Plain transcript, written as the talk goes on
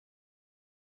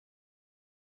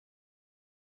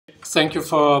Thank you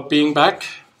for being back.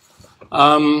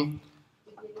 I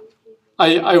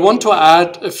want to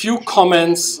add a few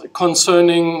comments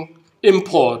concerning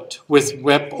import with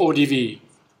WebODV,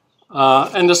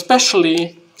 and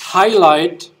especially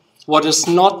highlight what is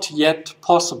not yet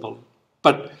possible,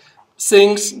 but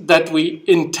things that we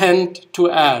intend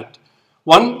to add.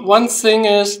 One thing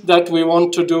is that we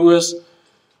want to do is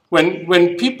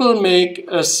when people make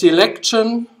a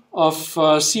selection of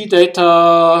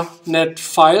CDataNet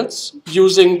files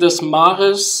using this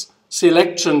Maris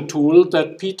selection tool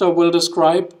that Peter will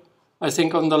describe, I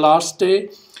think on the last day,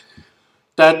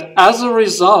 that as a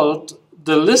result,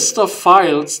 the list of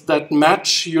files that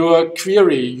match your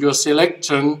query, your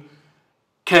selection,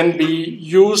 can be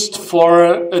used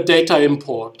for a data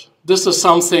import. This is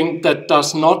something that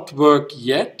does not work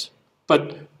yet,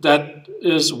 but that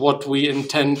is what we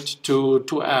intend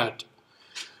to add.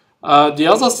 The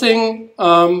other thing,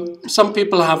 some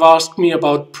people have asked me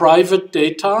about private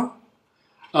data.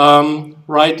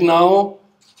 Right now,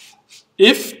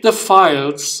 if the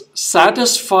files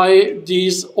satisfy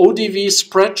these ODV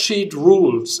spreadsheet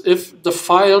rules, if the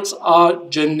files are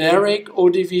generic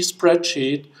ODV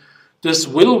spreadsheet, this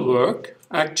will work,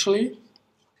 actually.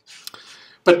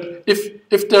 But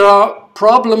if there are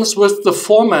problems with the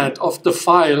format of the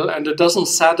file and it doesn't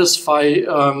satisfy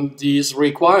these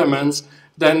requirements,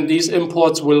 then these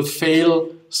imports will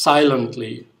fail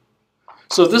silently.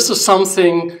 So this is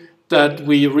something that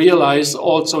we realize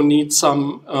also needs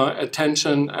some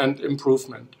attention and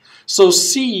improvement. So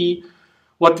see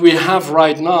what we have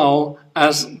right now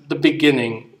as the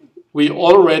beginning. We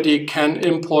already can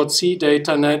import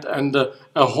CDataNet and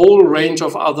a whole range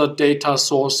of other data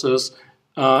sources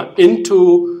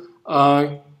into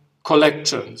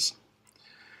collections.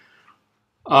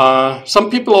 Some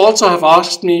people also have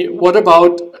asked me, what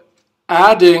about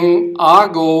adding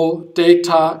Argo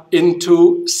data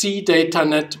into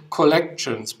CDataNet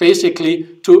collections, basically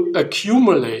to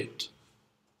accumulate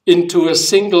into a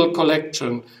single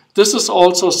collection. This is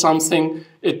also something,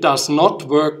 it does not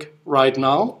work right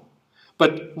now,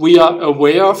 but we are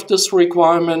aware of this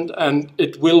requirement and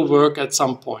it will work at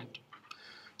some point.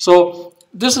 So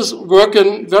this is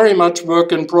very much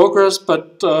work in progress,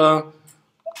 but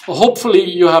hopefully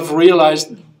you have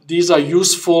realized these are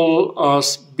useful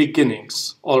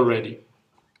beginnings already.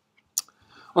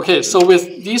 Okay, so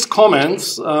with these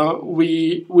comments,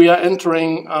 we are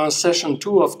entering session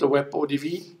 2 of the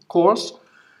WebODV course.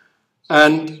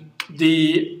 And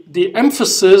the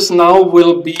emphasis now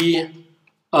will be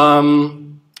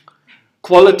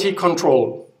quality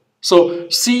control. So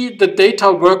see the data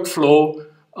workflow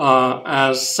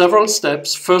as several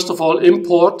steps. First of all,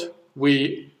 import,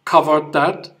 we covered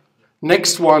that.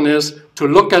 Next one is to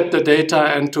look at the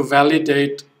data and to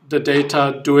validate the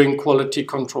data doing quality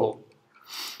control.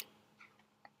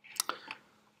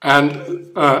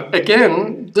 And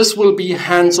again, this will be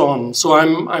hands-on. So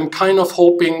I'm kind of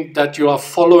hoping that you are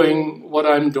following what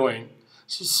I'm doing.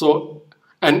 So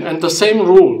and the same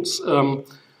rules.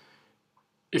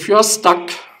 If you are stuck,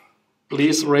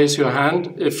 please raise your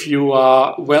hand. If you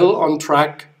are well on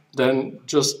track, then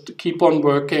just keep on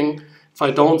working. If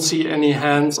I don't see any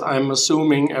hands, I'm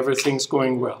assuming everything's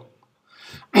going well.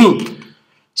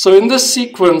 So in this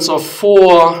sequence of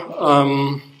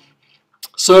 4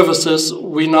 services,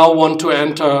 we now want to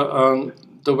enter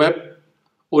the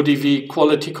WebODV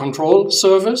quality control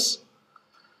service.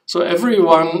 So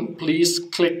everyone, please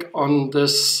click on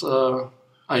this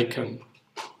icon.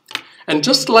 And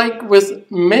just like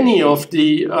with many of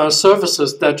the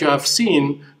services that you have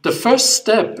seen, the first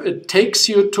step, it takes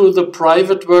you to the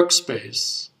private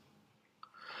workspace.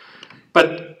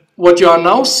 But what you are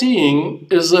now seeing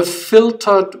is a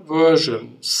filtered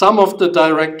version. Some of the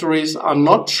directories are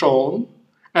not shown,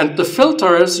 and the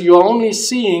filters, you're only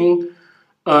seeing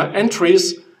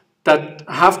entries that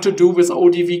have to do with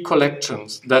ODV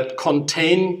collections that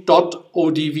contain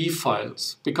 .odv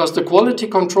files, because the quality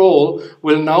control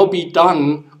will now be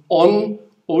done on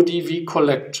ODV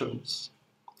collections.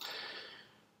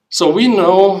 So we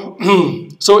know,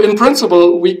 so in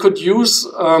principle, we could use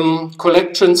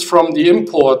collections from the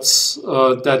imports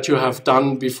that you have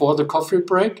done before the coffee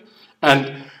break,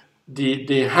 and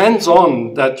the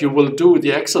hands-on that you will do,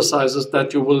 the exercises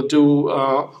that you will do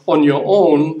on your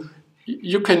own,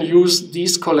 you can use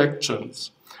these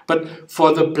collections. But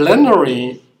for the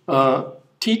plenary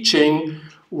teaching,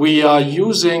 we are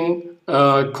using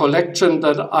a collection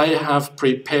that I have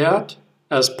prepared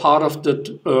as part of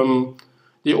the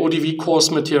ODV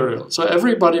course material. So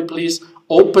everybody please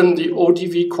open the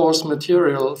ODV course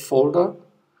material folder.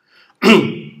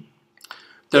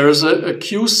 There is a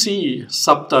QC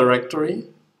subdirectory.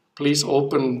 Please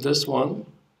open this one.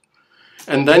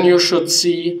 And then you should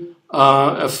see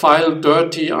a file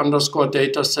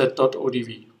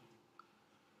dirty_dataset.odv.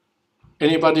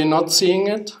 Anybody not seeing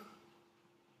it?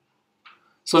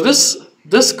 So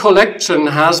this collection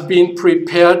has been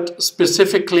prepared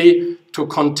specifically to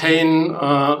contain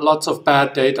lots of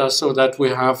bad data so that we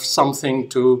have something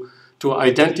to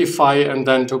identify and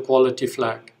then to quality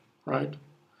flag, right?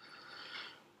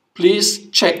 Please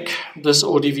check this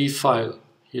ODV file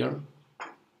here.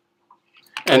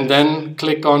 And then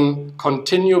click on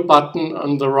Continue button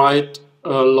on the right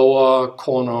lower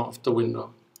corner of the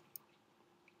window.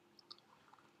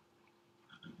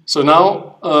 So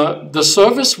now the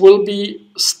service will be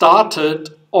started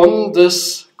on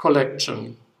this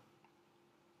collection.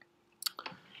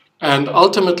 And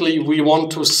ultimately, we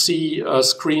want to see a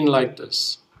screen like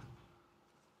this.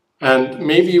 And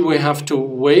maybe we have to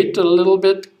wait a little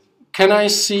bit. Can I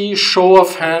see show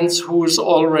of hands who's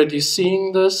already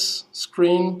seeing this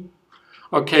screen?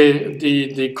 Okay,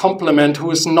 the complement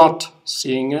who is not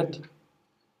seeing it.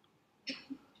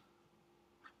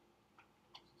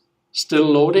 Still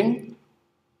loading?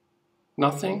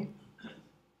 Nothing?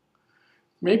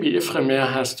 Maybe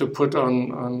Ifremer has to put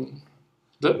on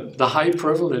the high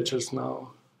privileges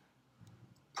now.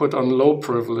 Put on low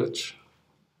privilege.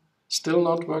 Still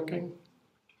not working?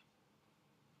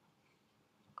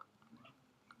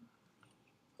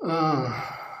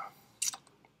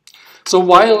 So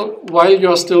while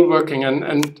you're still working,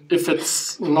 and if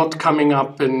it's not coming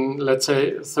up in, let's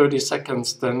say, 30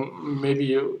 seconds, then maybe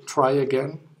you try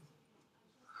again.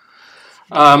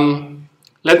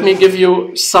 Let me give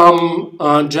you some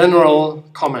general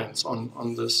comments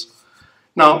on this.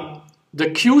 Now, the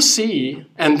QC,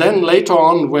 and then later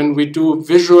on when we do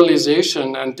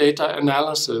visualization and data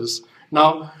analysis,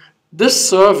 now this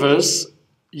service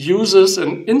uses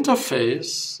an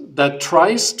interface that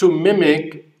tries to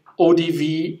mimic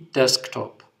ODV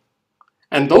desktop.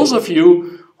 And those of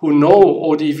you who know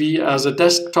ODV as a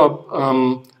desktop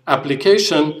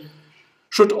application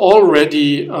should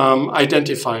already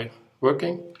identify.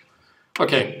 Working?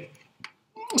 Okay.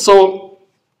 So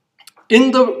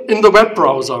in the web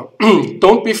browser,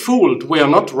 don't be fooled. We are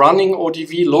not running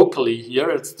ODV locally here.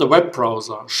 It's the web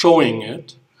browser showing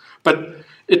it. But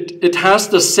it has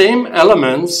the same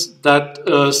elements that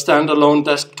a standalone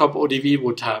desktop ODV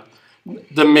would have.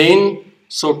 The main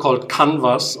so-called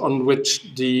canvas on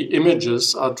which the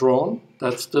images are drawn,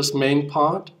 that's this main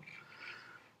part.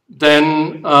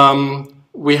 Then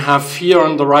we have here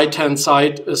on the right-hand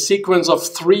side a sequence of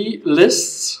 3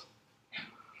 lists.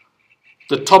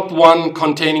 The top one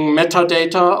containing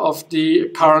metadata of the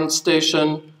current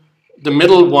station, the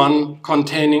middle one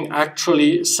containing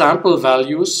actually sample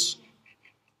values,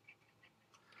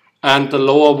 and the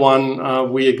lower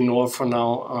one we ignore for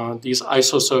now. These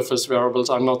isosurface variables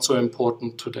are not so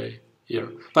important today here.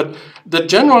 But the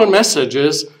general message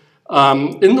is,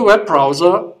 in the web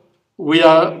browser, we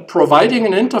are providing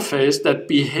an interface that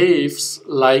behaves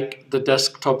like the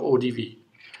desktop ODV.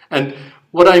 And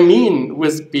what I mean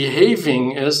with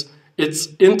behaving is it's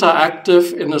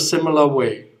interactive in a similar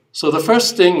way. So the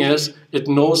first thing is it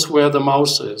knows where the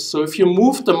mouse is. So if you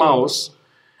move the mouse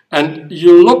and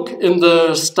you look in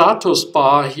the status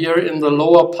bar here in the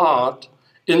lower part,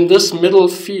 in this middle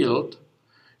field,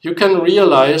 you can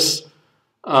realize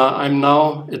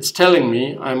it's telling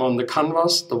me I'm on the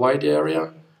canvas, the white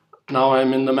area. Now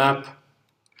I'm in the map.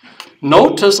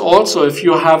 Notice also if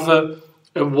you have a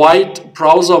white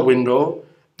browser window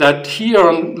that here,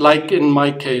 like in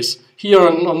my case, here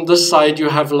on this side you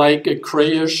have like a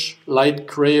grayish, light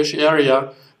grayish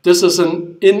area. This is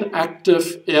an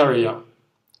inactive area.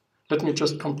 Let me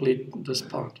just complete this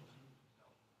part.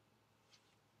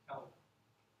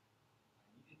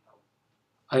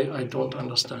 I don't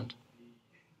understand.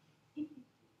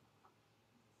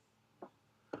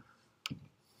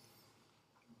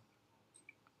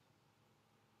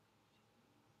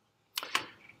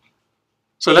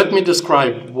 So let me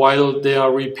describe while they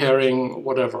are repairing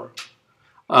whatever.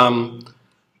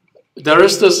 There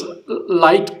is this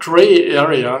light gray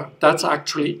area, that's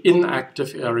actually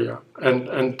inactive area.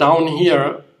 And down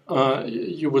here,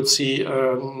 you would see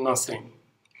nothing.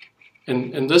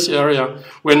 In this area,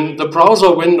 when the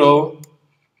browser window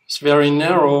is very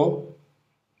narrow,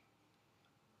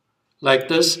 like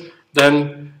this,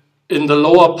 then in the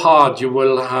lower part, you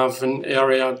will have an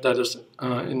area that is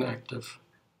inactive.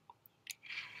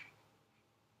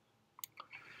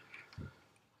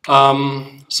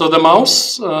 So the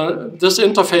mouse, this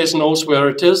interface knows where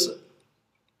it is,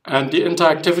 and the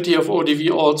interactivity of ODV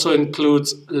also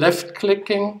includes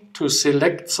left-clicking to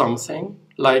select something,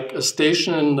 like a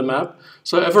station in the map.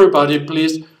 So everybody,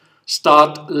 please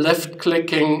start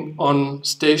left-clicking on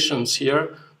stations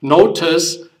here,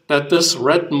 notice that this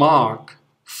red mark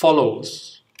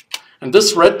follows. And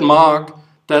this red mark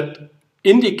that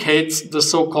indicates the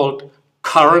so-called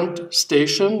current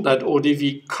station that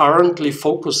ODV currently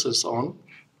focuses on.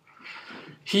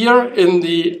 Here in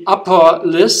the upper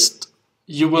list,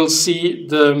 you will see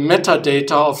the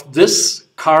metadata of this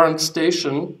current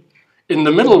station. In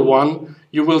the middle one,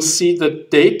 you will see the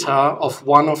data of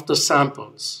one of the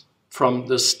samples from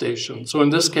this station. So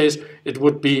in this case, it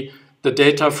would be the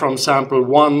data from sample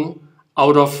 1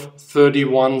 out of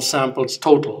 31 samples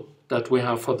total that we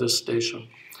have for this station.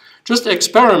 Just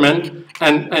experiment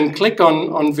and click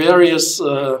on various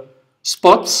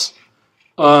spots.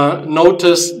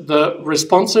 Notice the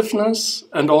responsiveness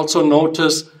and also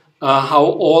notice how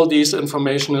all these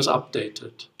information is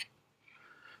updated.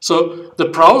 So the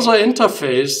browser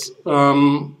interface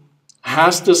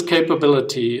has this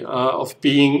capability of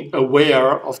being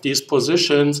aware of these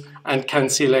positions and can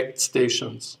select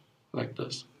stations like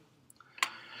this.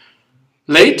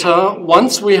 Later,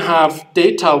 once we have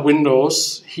data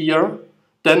windows here,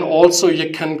 then also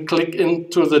you can click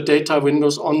into the data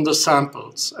windows on the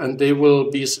samples, and they will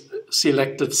be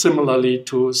selected similarly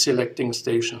to selecting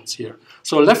stations here.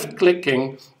 So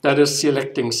left-clicking, that is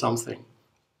selecting something.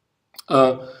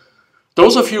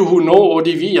 Those of you who know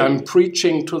ODV, I'm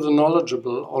preaching to the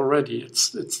knowledgeable already.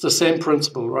 It's the same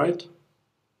principle, right?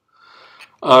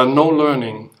 No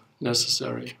learning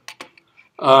necessary.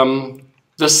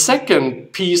 The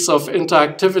second piece of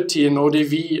interactivity in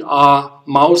ODV are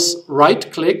mouse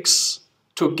right clicks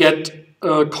to get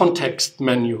context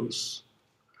menus.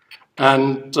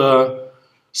 And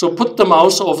so put the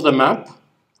mouse over the map,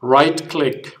 right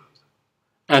click,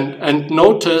 and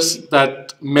notice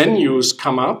that menus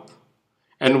come up.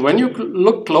 And when you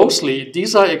look closely,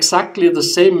 these are exactly the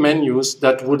same menus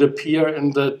that would appear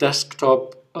in the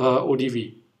desktop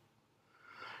ODV.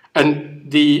 And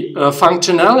the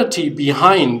functionality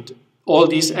behind all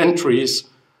these entries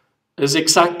is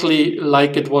exactly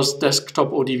like it was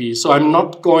desktop ODV. So I'm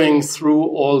not going through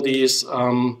all these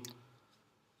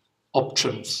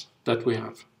options that we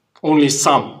have, only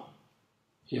some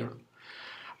here.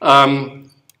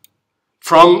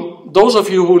 From those of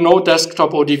you who know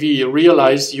desktop ODV, you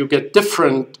realize you get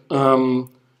different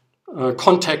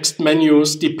context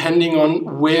menus depending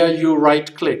on where you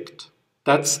right-clicked.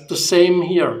 That's the same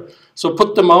here. So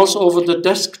put the mouse over the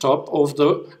desktop, over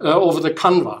the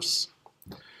canvas,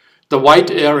 the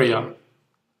white area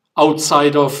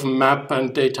outside of map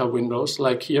and data windows,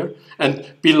 like here.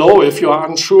 And below, if you are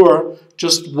unsure,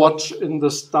 just watch in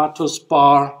the status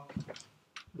bar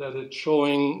that it's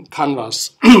showing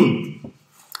canvas.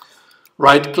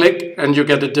 Right-click, and you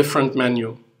get a different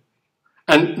menu.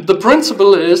 And the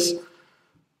principle is,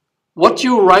 what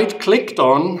you right-clicked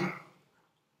on,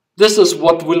 this is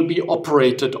what will be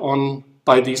operated on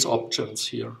by these options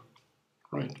here,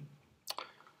 right?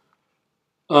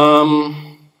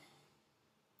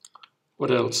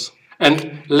 What else?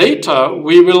 And later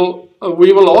we will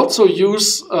also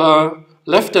use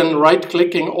left and right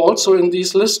clicking also in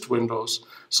these list windows.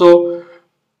 So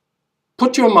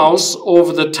put your mouse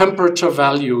over the temperature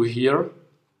value here,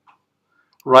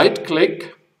 right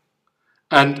click,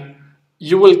 and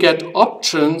you will get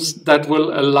options that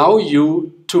will allow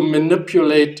you to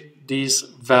manipulate these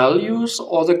values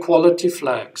or the quality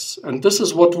flags. And this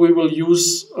is what we will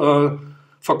use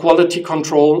for quality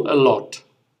control a lot.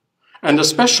 And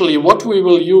especially what we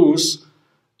will use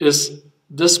is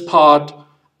this part,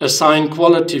 assign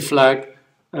quality flag,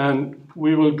 and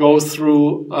we will go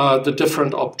through the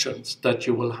different options that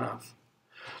you will have.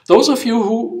 Those of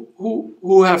you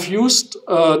who have used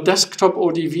desktop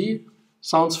ODV,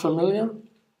 sounds familiar?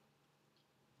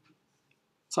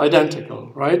 It's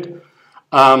identical, right?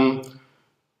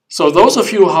 So those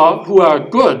of you who are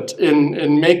good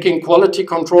in making quality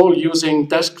control using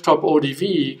desktop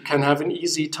ODV can have an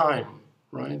easy time,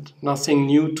 right? Nothing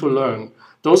new to learn.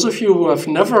 Those of you who have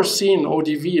never seen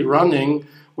ODV running,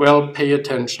 well, pay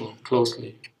attention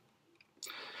closely.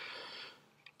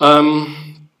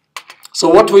 So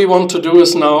what we want to do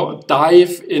is now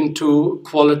dive into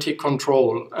quality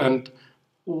control. And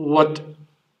what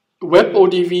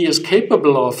WebODV is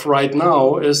capable of right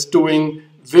now is doing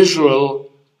visual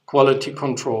quality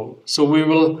control. So we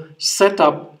will set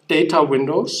up data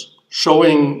windows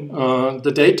showing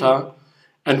the data,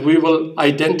 and we will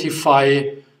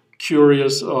identify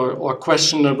curious or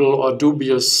questionable or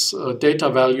dubious data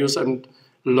values and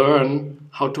learn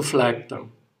how to flag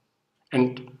them.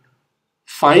 And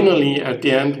finally, at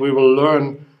the end, we will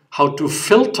learn how to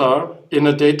filter in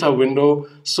a data window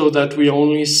so that we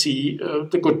only see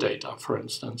the good data, for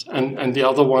instance, and the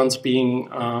other ones being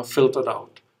filtered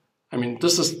out. I mean,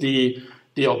 this is the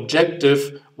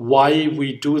objective why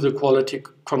we do the quality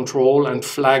control and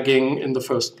flagging in the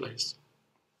first place.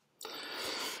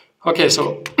 Okay,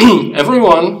 so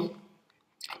everyone,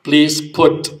 please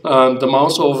put the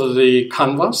mouse over the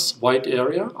canvas, white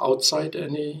area, outside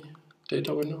any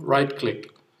data window, right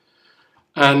click.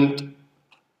 And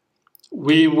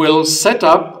we will set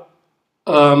up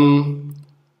a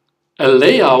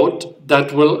layout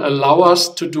that will allow us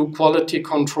to do quality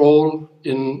control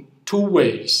in two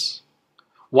ways.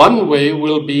 One way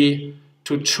will be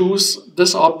to choose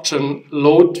this option,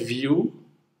 Load View.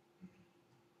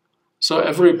 So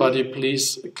everybody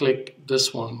please click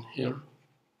this one here.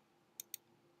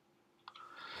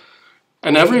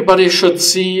 And everybody should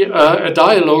see a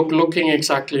dialog looking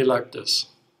exactly like this.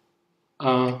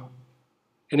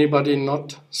 Anybody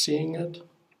not seeing it?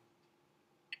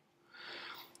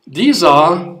 These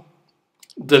are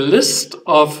the list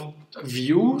of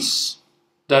views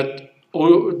that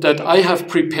I have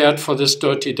prepared for this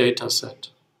dirty data set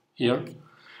here.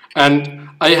 And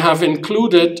I have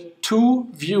included 2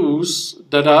 views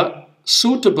that are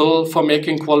suitable for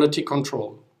making quality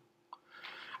control.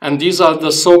 And these are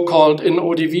the so-called, in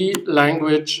ODV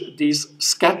language, these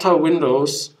scatter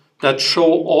windows that show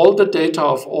all the data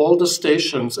of all the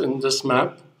stations in this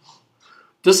map.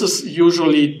 This is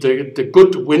usually the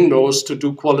good windows to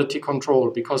do quality control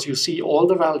because you see all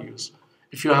the values.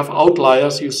 If you have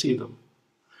outliers, you see them.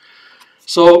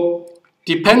 So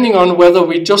depending on whether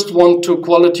we just want to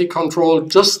quality control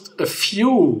just a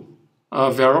few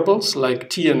variables like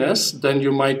TNS, then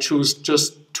you might choose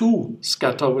just 2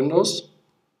 scatter windows,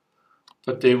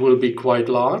 but they will be quite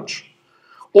large.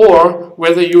 Or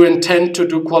whether you intend to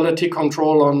do quality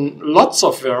control on lots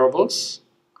of variables,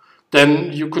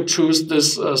 then you could choose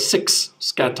this 6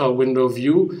 scatter window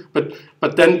view,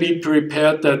 but then be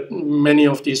prepared that many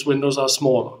of these windows are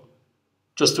smaller,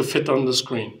 just to fit on the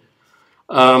screen.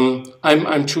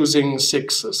 I'm choosing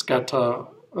 6 scatter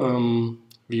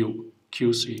view,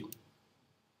 QC.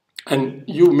 And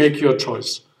you make your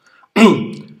choice.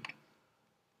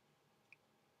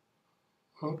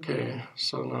 Okay,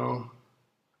 so now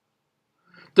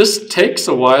this takes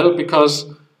a while because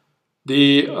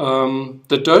the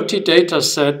dirty data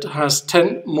set has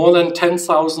more than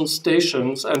 10,000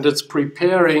 stations, and it's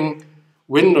preparing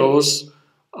windows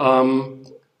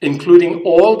including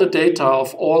all the data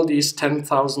of all these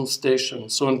 10,000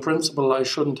 stations. So in principle, I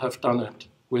shouldn't have done it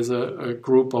with a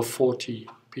group of 40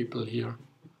 people here.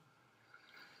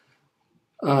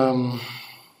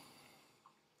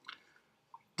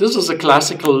 This is a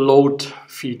classical load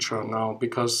feature now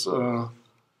because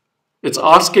it's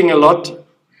asking a lot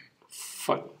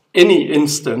for any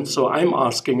instance, so I'm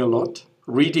asking a lot,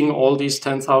 reading all these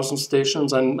 10,000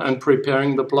 stations and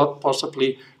preparing the plot,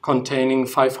 possibly containing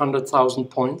 500,000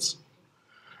 points,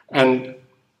 and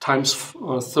times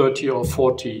 30 or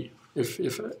 40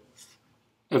 if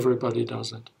everybody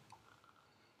does it.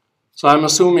 So I'm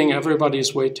assuming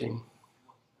everybody's waiting.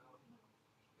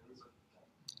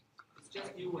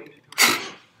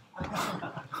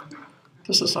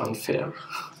 This is unfair.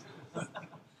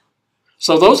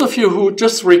 So those of you who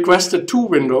just requested 2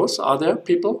 windows, are there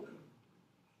people?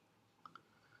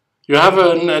 You have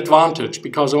an advantage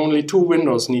because only 2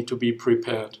 windows need to be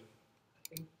prepared.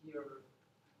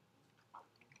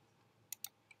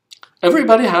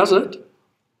 Everybody has it?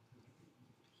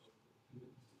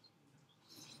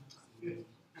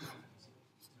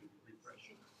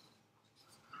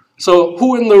 So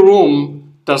who in the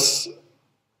room does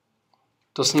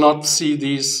not see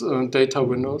these data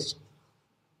windows?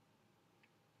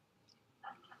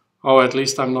 Oh, at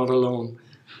least I'm not alone.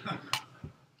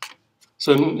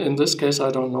 So in this case,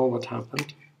 I don't know what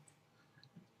happened.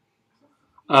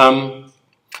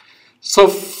 So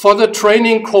for the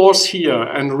training course here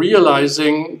and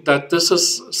realizing that this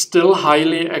is still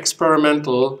highly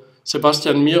experimental,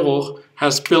 Sebastian Miruch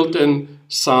has built in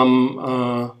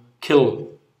some kill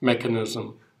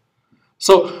mechanism.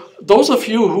 So those of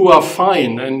you who are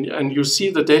fine and you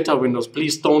see the data windows,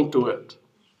 please don't do it.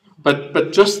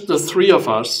 But just the 3 of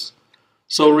us.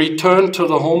 So return to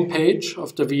the home page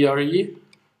of the VRE,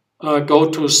 go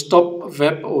to Stop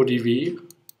WebODV,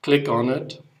 click on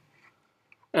it.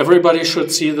 Everybody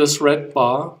should see this red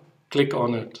bar, click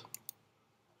on it.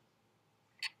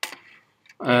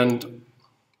 And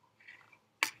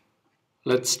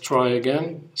let's try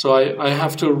again. So I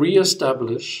have to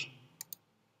re-establish.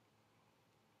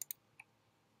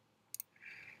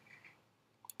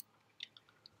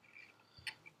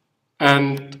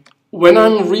 And when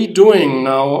I'm redoing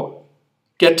now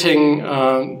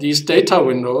getting these data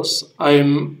windows,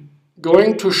 I'm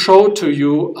going to show to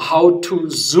you how to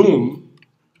zoom,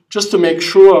 just to make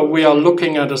sure we are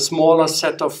looking at a smaller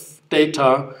set of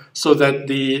data so that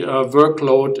the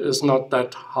workload is not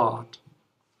that hard.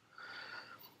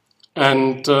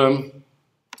 And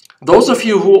those of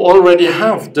you who already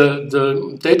have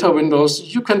the data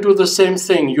windows, you can do the same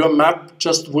thing. Your map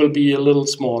just will be a little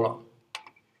smaller.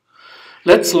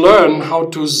 Let's learn how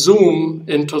to zoom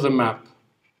into the map.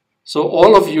 So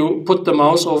all of you put the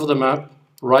mouse over the map,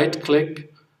 right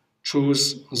click,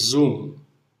 choose zoom.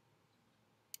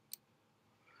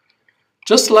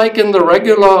 Just like in the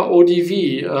regular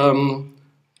ODV,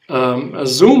 a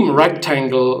zoom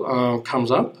rectangle comes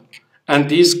up, and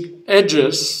these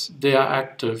edges, they are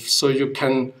active. So you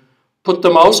can put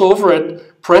the mouse over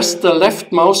it, press the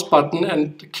left mouse button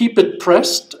and keep it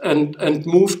pressed and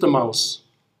move the mouse,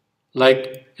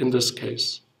 like in this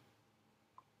case.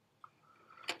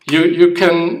 You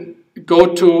can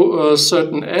go to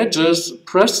certain edges,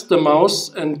 press the mouse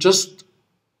and just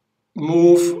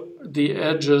move the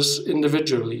edges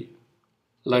individually,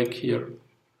 like here.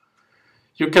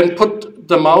 You can put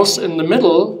the mouse in the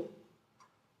middle,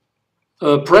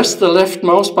 press the left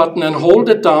mouse button and hold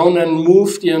it down and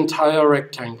move the entire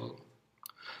rectangle.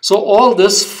 So all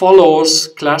this follows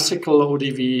classical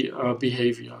ODV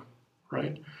behavior,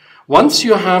 right? Once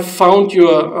you have found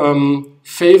your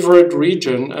favorite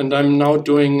region, and I'm now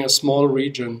doing a small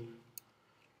region,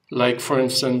 like for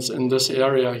instance in this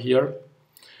area here,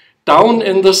 down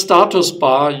in the status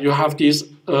bar you have these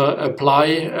apply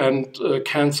and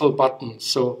cancel buttons.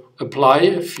 So apply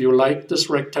if you like this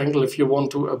rectangle. If you want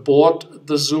to abort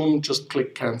the zoom, just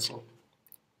click cancel.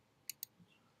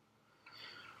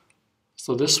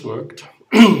 So this worked.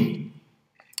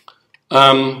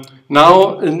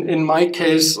 Now in my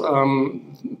case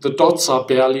the dots are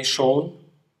barely shown,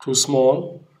 too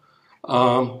small.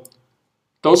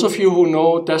 Those of you who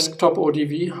know desktop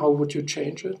ODV, how would you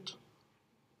change it?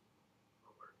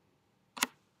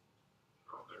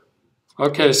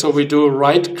 Okay, so we do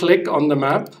right click on the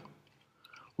map,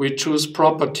 we choose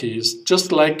properties,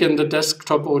 just like in the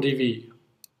desktop ODV.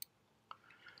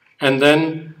 And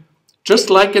then, just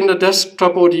like in the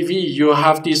desktop ODV, you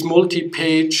have these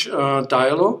multi-page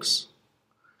dialogues.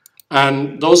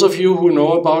 And those of you who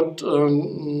know about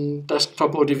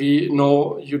desktop ODV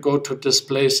know you go to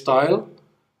display style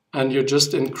and you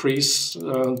just increase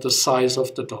the size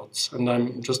of the dots. And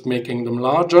I'm just making them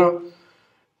larger.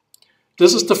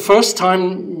 This is the first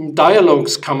time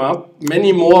dialogues come up.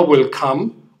 Many more will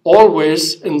come.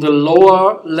 Always in the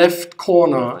lower left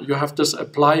corner, you have this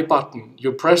apply button.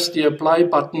 You press the apply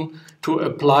button to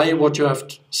apply what you have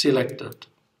selected.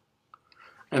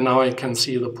 And now I can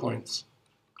see the points.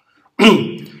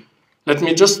 Let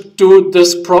me just do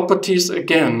this properties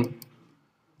again.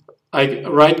 I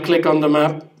right click on the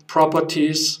map,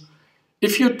 properties.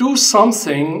 If you do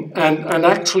something and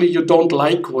actually you don't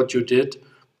like what you did,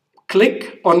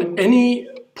 click on any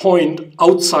point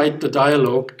outside the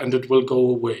dialog and it will go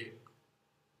away.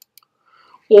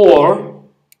 Or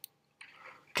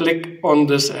click on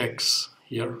this X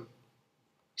here.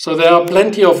 So there are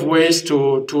plenty of ways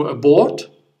to abort.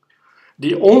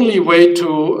 The only way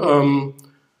to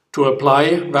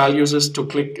apply values is to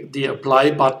click the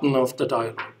apply button of the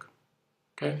dialog.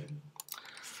 Okay.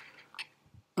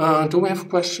 Do we have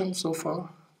questions so far?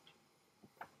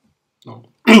 No.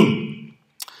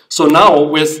 So now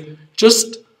with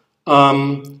just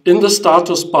in the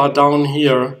status bar down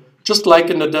here, just like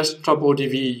in the desktop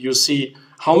ODV, you see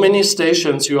how many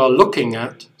stations you are looking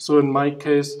at. So in my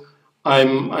case,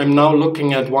 I'm now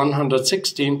looking at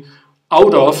 116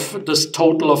 out of this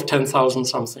total of 10,000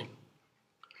 something,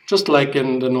 just like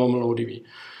in the normal ODV.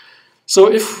 So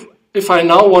if I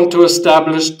now want to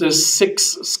establish this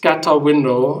 6 scatter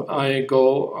window, I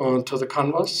go to the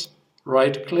canvas,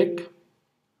 right click.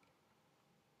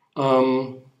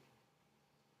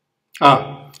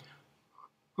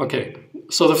 Okay,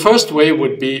 so the first way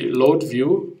would be load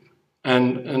view,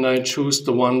 and I choose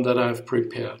the one that I've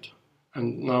prepared.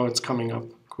 And now it's coming up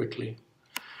quickly.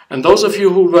 And those of you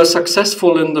who were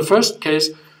successful in the first case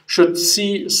should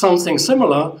see something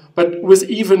similar, but with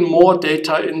even more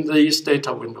data in these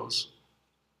data windows.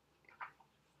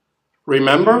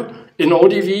 Remember, in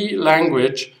ODV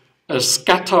language, a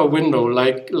scatter window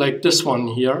like this one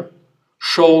here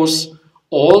shows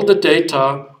all the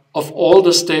data of all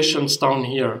the stations down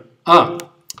here.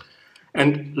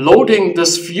 And loading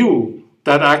this view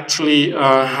that actually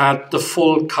had the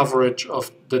full coverage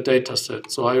of the data set.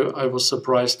 So I was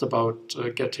surprised about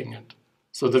getting it.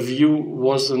 So the view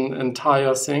was an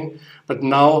entire thing, but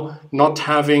now not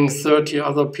having 30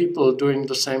 other people doing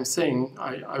the same thing,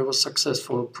 I was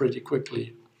successful pretty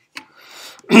quickly.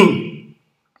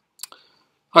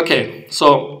 Okay,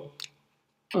 so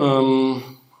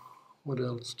what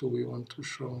else do we want to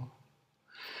show?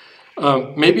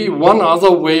 Maybe one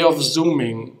other way of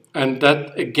zooming, and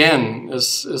that again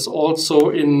is also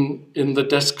in the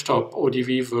desktop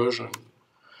ODV version.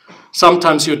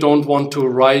 Sometimes you don't want to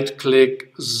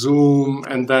right-click, zoom,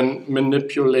 and then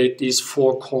manipulate these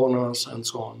four corners and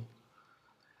so on.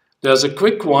 There's a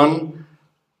quick one.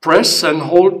 Press and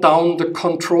hold down the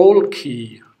control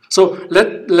key. So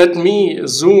let me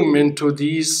zoom into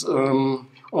these, oh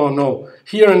no,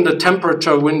 here in the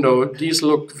temperature window, these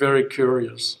look very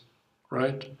curious,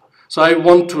 right? So I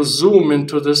want to zoom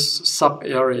into this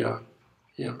sub-area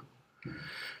here.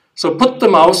 So put the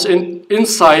mouse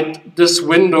inside this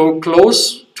window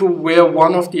close to where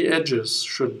one of the edges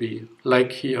should be,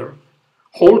 like here.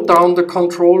 Hold down the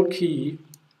control key,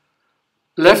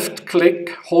 left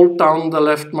click, hold down the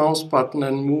left mouse button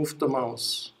and move the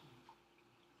mouse,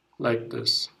 like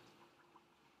this.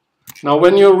 Now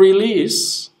when you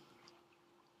release,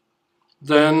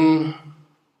 then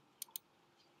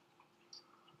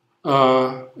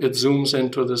it zooms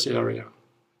into this area.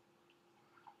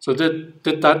 So did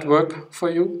that work for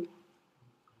you?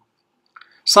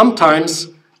 Sometimes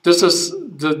this is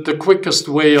the quickest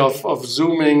way of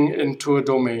zooming into a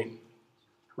domain,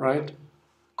 right?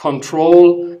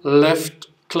 Control, left,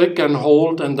 click and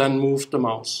hold, and then move the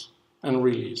mouse and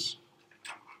release.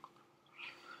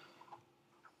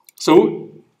 So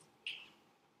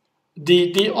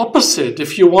the opposite,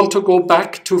 if you want to go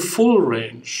back to full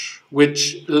range,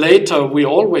 which later we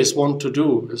always want to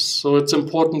do, so it's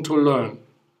important to learn.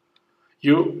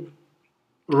 You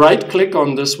right-click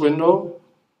on this window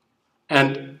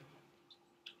and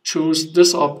choose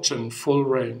this option, full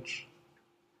range.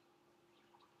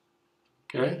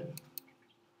 Okay?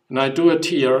 And I do it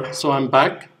here, so I'm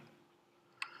back.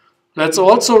 Let's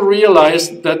also realize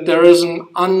that there is an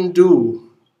undo.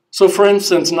 So for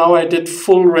instance, now I did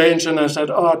full range and I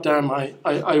said, oh damn,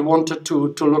 I wanted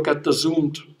to look at the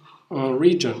zoomed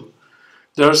region.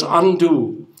 There's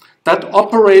undo. That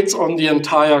operates on the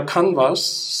entire canvas,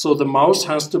 so the mouse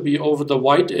has to be over the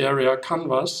white area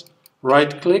canvas,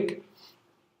 right click,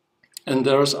 and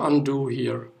there's undo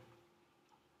here.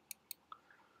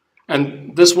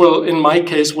 And this will, in my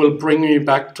case, will bring me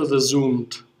back to the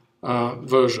zoomed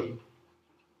version.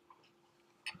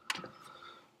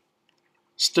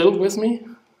 Still with me?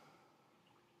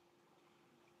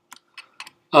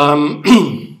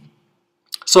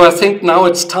 So I think now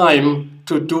it's time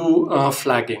to do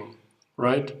flagging.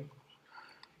 Right?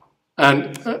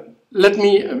 And let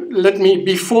me,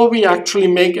 before we actually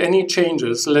make any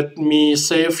changes, let me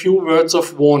say a few words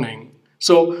of warning.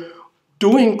 So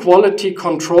doing quality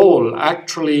control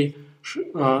actually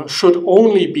should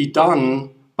only be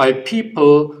done by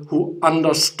people who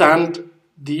understand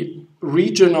the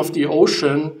region of the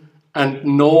ocean and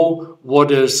know what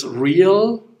is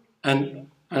real and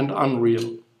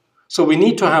unreal. So we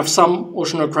need to have some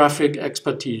oceanographic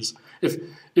expertise.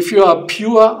 If you are a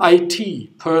pure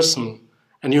IT person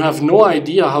and you have no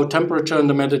idea how temperature in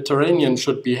the Mediterranean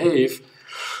should behave,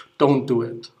 don't do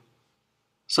it.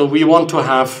 So we want to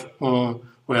have,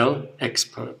 well,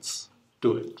 experts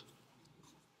do it.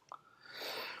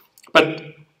 But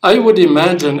I would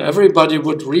imagine everybody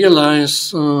would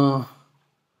realize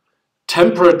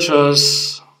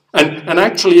temperatures, and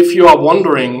actually if you are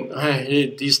wondering,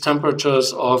 hey, these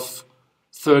temperatures of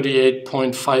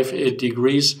 38.58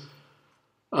 degrees,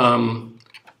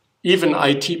 even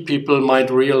IT people might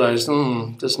realize,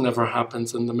 this never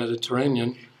happens in the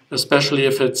Mediterranean, especially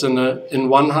if it's in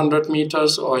 100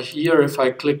 meters, or here, if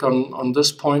I click on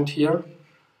this point here,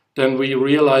 then we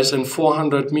realize in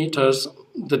 400 meters,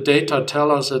 the data tell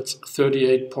us it's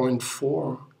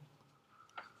 38.4.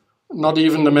 Not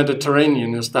even the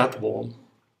Mediterranean is that warm.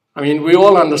 I mean, we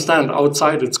all understand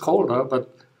outside it's colder,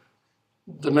 but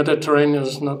the Mediterranean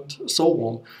is not so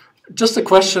warm. Just a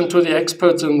question to the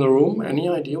experts in the room. Any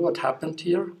idea what happened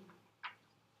here?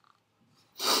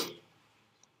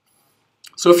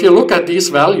 So if you look at these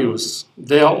values,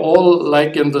 they are all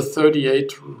like in the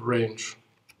 38 range.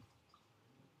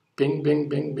 Bing, bing,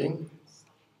 bing, bing.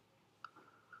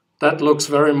 That looks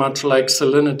very much like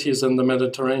salinities in the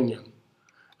Mediterranean.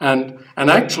 And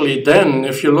actually then,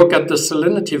 if you look at the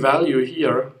salinity value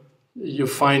here, you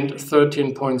find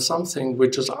 13 point something,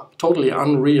 which is totally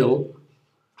unreal.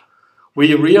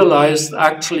 We realized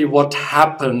actually what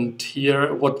happened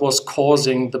here, what was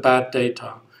causing the bad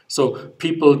data. So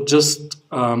people just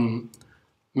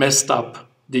messed up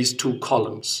these two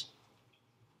columns.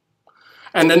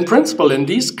 And in principle, in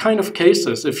these kind of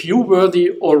cases, if you were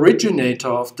the originator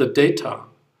of the data,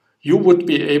 you would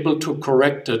be able to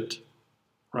correct it,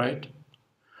 right?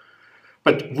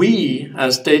 But we,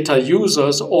 as data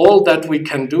users, all that we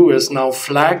can do is now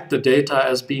flag the data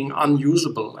as being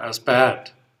unusable, as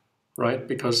bad, right?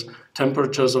 Because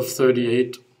temperatures of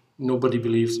 38, nobody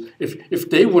believes. If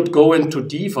they would go into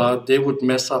DIVA, they would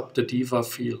mess up the DIVA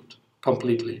field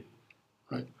completely,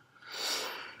 right?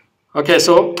 Okay,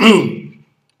 so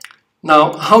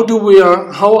now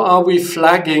how are we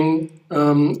flagging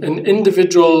an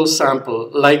individual sample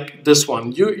like this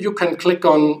one? You can click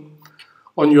on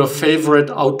your favorite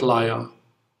outlier.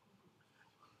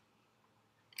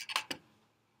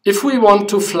 If we want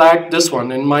to flag this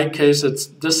one, in my case it's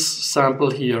this sample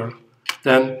here,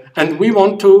 then, and we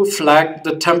want to flag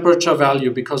the temperature value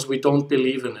because we don't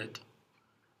believe in it,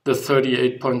 the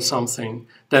 38 point something,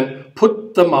 then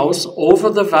put the mouse over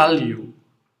the value.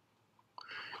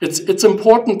 It's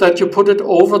important that you put it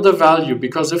over the value,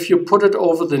 because if you put it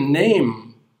over the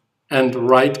name and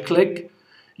right click,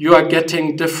 you are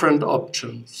getting different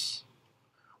options.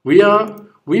 We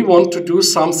want to do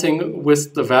something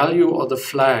with the value or the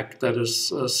flag that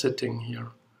is sitting here.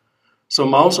 So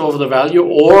mouse over the value,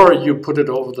 or you put it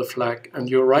over the flag and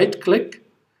you right click,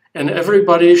 and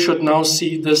everybody should now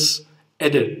see this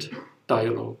edit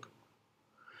dialog.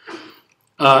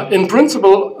 In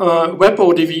principle,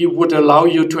 WebODV would allow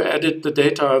you to edit the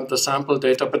data, the sample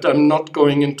data, but I'm not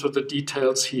going into the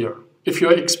details here. If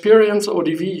you're experienced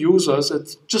ODV users,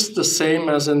 it's just the same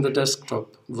as in the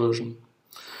desktop version.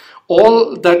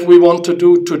 All that we want to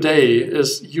do today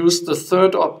is use the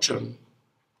third option,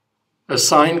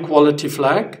 assign quality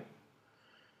flag.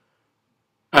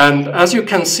 And as you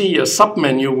can see, a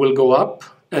submenu will go up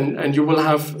and you will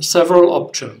have several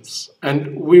options.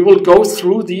 And we will go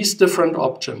through these different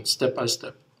options step by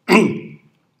step.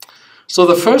 So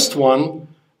the first one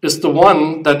is the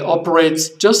one that operates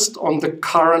just on the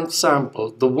current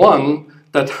sample, the one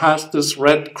that has this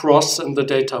red cross in the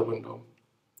data window.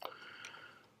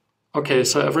 Okay,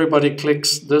 so everybody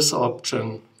clicks this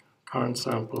option, current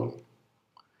sample.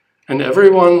 And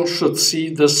everyone should see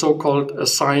the so-called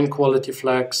assign quality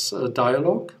flags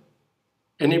dialog.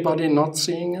 Anybody not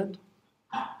seeing it?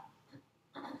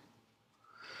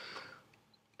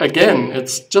 Again,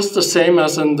 it's just the same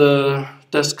as in the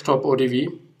desktop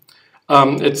ODV.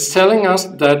 It's telling us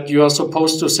that you are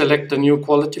supposed to select a new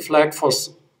quality flag for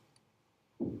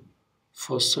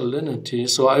salinity.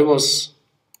 So I was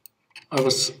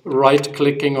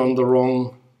right-clicking on the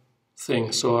wrong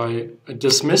thing. So I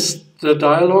dismissed the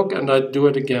dialog and I do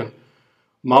it again.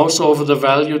 Mouse over the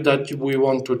value that we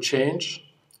want to change.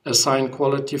 Assign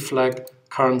quality flag,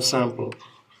 current sample.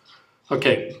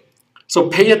 Okay, so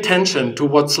pay attention to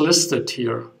what's listed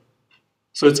here.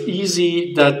 So it's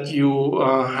easy that you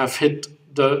have hit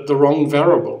the wrong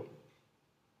variable,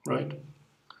 right?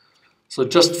 So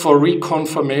just for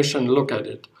reconfirmation, look at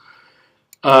it.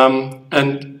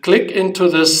 And click into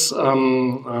this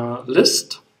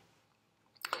list.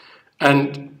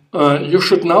 And you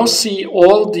should now see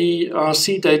all the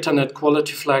CDataNet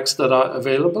quality flags that are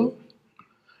available.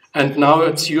 And now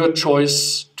it's your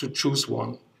choice to choose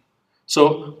one.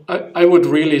 So I would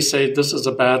really say this is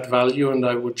a bad value and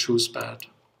I would choose bad.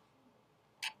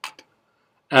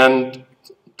 And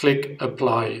click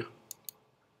apply.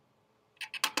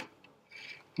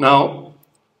 Now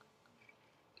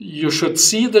you should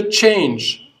see the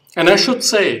change. And I should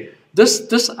say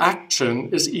this action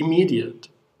is immediate.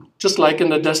 Just like in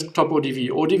the desktop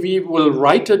ODV. ODV will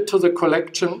write it to the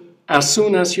collection as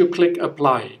soon as you click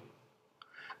apply.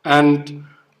 And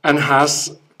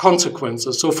has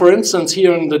consequences. So for instance,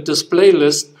 here in the display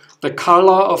list, the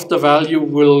color of the value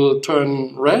will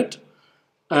turn red,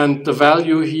 and the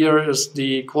value here is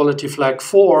the quality flag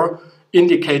 4,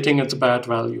 indicating it's a bad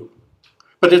value.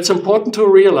 But it's important to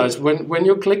realize when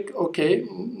you click OK,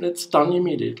 it's done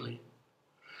immediately.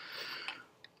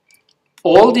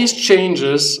 All these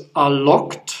changes are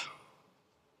locked,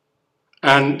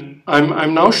 and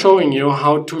I'm now showing you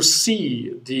how to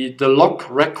see the log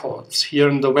records here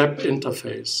in the web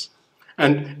interface.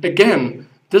 And again,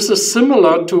 this is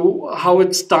similar to how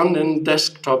it's done in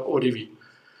desktop ODV.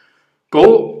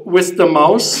 Go with the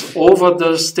mouse over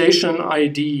the station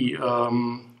ID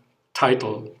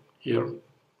title here.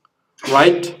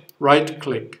 Right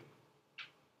click.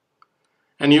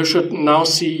 And you should now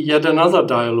see yet another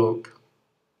dialog.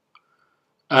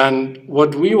 And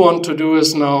what we want to do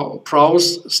is now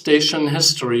browse station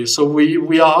history. So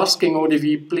we are asking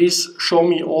ODV, please show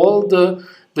me all the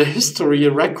history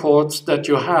records that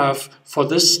you have for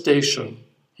this station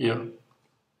here.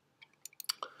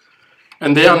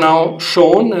 And they are now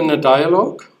shown in a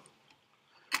dialog.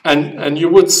 And you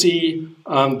would see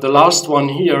the last one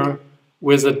here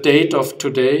with the date of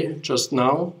today, just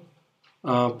now.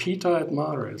 Peter at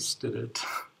Maris did it.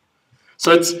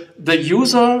 So it's the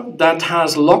user that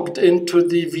has logged into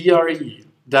the VRE,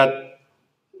 that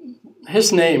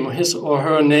his name, his or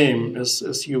her name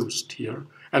is used here.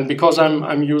 And because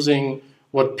I'm using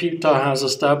what Peter has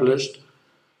established,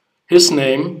 his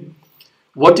name,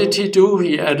 what did he do?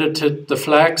 He edited the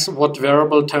flags, what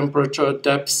variable temperature,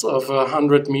 depth of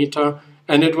 100 meter,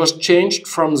 and it was changed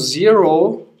from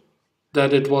 0,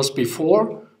 that it was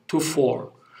before, to 4.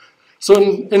 So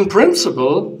in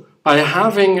principle, by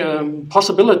having a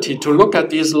possibility to look at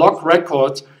these log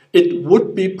records, it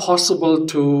would be possible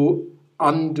to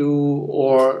undo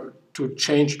or to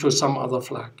change to some other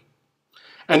flag.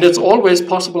 And it's always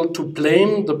possible to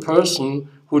blame the person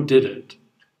who did it.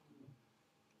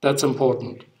 That's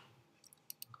important.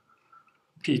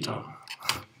 Peter.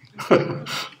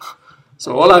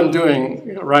 So all I'm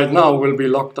doing right now will be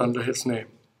logged under his name.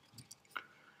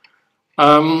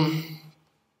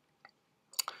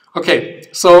 Okay,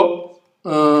 so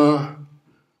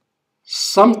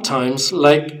sometimes,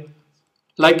 like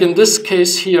in this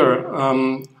case here,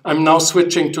 I'm now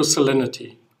switching to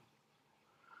salinity.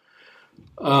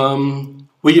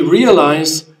 We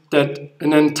realize that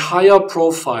an entire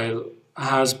profile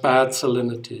has bad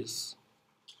salinities.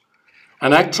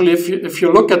 And actually, if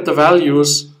you look at the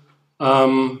values,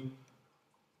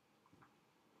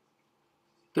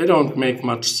 they don't make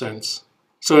much sense.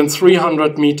 So in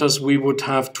 300 meters, we would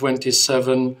have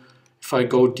 27. If I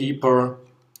go deeper,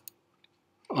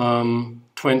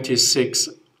 26.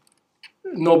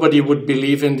 Nobody would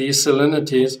believe in these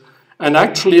salinities. And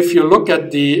actually, if you look at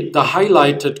the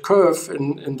highlighted curve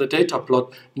in the data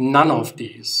plot, none of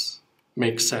these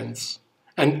make sense.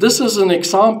 And this is an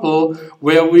example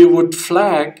where we would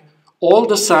flag all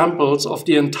the samples of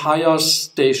the entire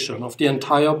station, of the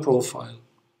entire profile,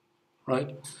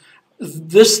 right?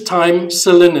 This time,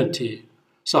 salinity.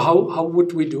 So how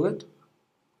would we do it?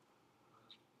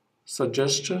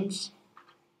 Suggestions?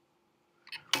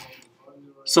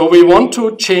 So we want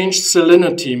to change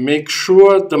salinity, make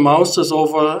sure the mouse is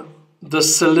over the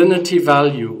salinity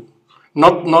value,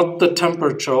 not the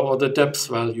temperature or the depth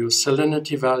value,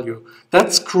 salinity value.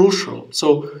 That's crucial.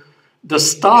 So the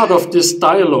start of these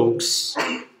dialogues,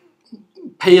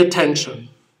 pay attention.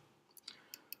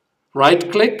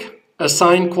 Right-click,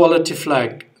 assign quality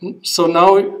flag. So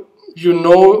now you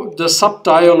know the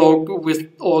sub-dialog with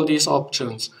all these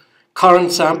options.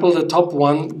 Current sample, the top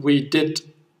one, we did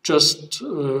just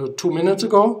 2 minutes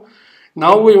ago.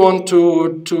 Now we want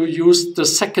to use the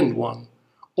second one.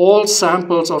 All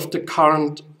samples of the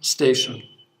current station,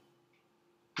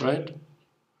 right?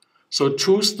 So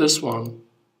choose this one.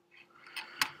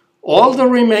 All the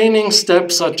remaining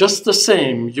steps are just the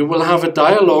same. You will have a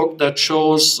dialog that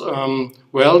shows,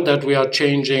 well, that we are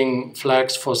changing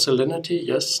flags for salinity.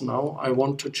 Yes, now I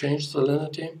want to change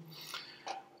salinity.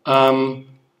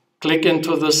 Click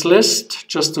into this list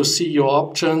just to see your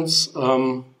options.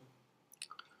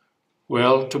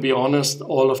 Well, to be honest,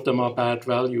 all of them are bad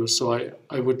values, so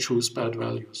I would choose bad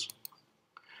values.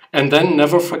 And then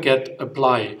never forget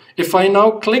apply. If I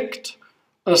now clicked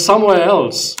somewhere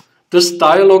else, this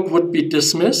dialog would be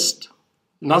dismissed.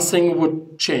 Nothing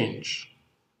would change.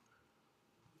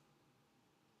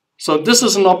 So this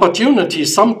is an opportunity.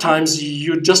 Sometimes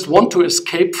you just want to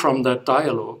escape from that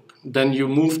dialog. Then you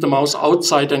move the mouse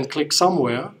outside and click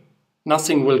somewhere.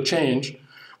 Nothing will change.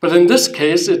 But in this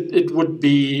case, it would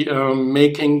be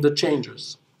making the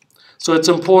changes. So it's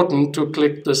important to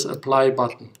click this apply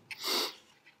button.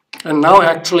 And now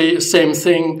actually, same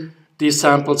thing. These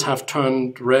samples have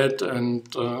turned red and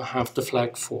have the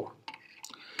flag 4.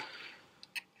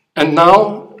 And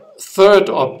now, third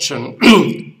option.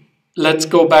 Let's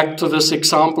go back to this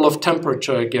example of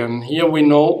temperature again. Here we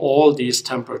know all these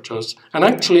temperatures. And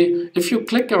actually, if you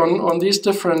click on these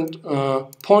different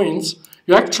points,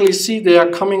 you actually see they are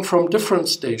coming from different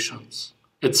stations.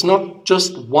 It's not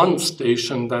just one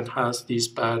station that has these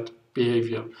bad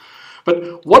behavior.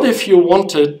 But what if you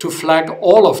wanted to flag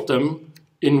all of them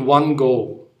in one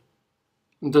go?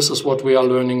 And this is what we are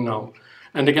learning now.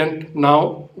 And again,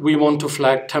 now we want to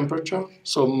flag temperature.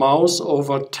 So mouse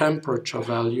over temperature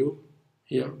value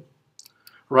here.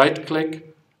 Right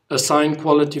click, assign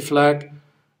quality flag,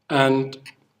 and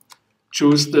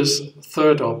choose this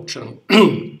third option.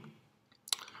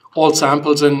 All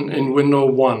samples in window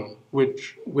 1,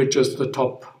 which is the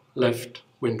top left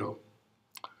window.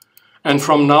 And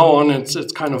from now on, it's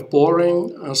kind of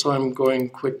boring, so I'm going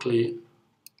quickly.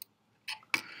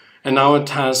 And now it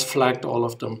has flagged all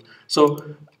of them.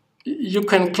 So you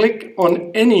can click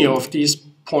on any of these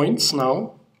points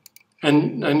now,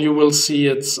 and you will see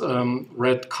its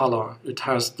red color. It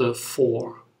has the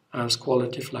 4 as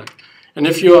quality flag. And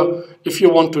if you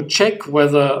want to check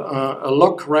whether a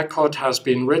log record has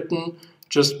been written,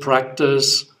 just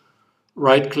practice,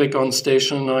 right-click on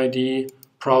station ID,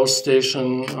 browse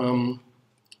station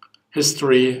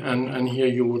history, and here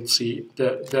you would see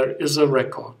that there is a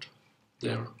record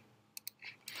there.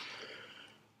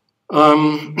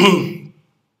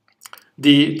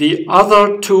 The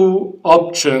other 2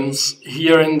 options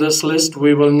here in this list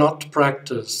we will not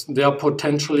practice. They are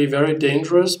potentially very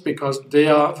dangerous because they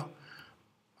are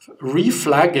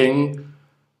reflagging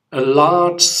a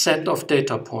large set of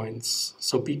data points.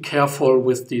 So be careful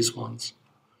with these ones.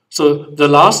 So the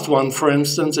last one, for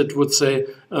instance, it would say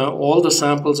all the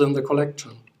samples in the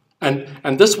collection.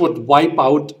 And this would wipe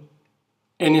out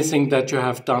anything that you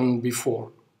have done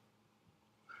before.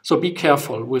 So be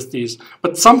careful with these.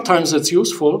 But sometimes it's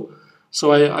useful,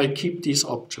 so I keep these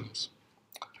options.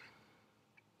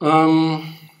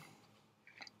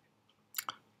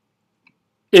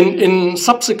 In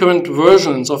subsequent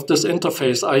versions of this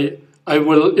interface, I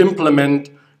will implement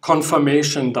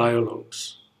confirmation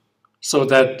dialogues so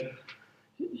that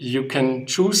you can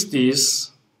choose these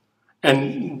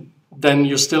and then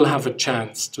you still have a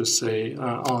chance to say,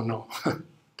 oh no,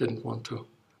 didn't want to.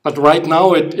 But right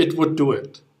now it would do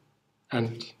it.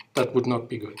 And that would not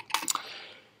be good.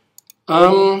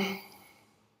 I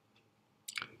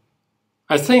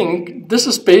think this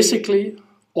is basically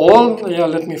all, yeah,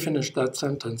 let me finish that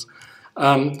sentence.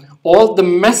 All the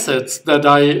methods that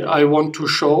I want to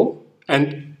show,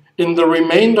 and in the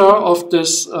remainder of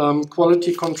this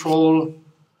quality control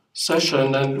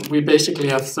session, and we basically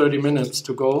have 30 minutes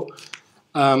to go,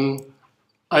 I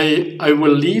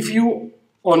will leave you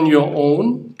on your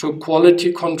own to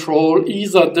quality control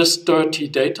either this dirty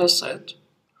data set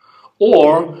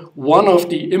or one of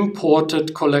the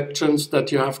imported collections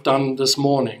that you have done this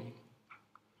morning.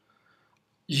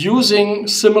 Using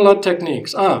similar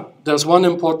techniques. There's one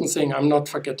important thing, I'm not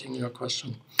forgetting your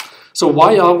question. So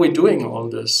why are we doing all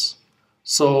this?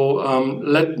 So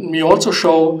let me also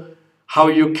show how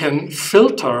you can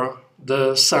filter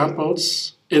the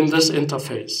samples in this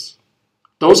interface.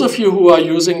 Those of you who are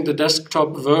using the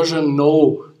desktop version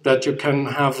know that you can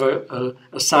have a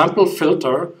sample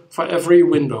filter for every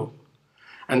window.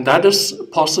 And that is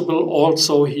possible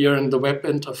also here in the web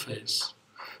interface.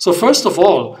 So first of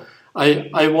all,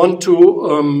 I want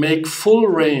to make full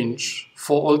range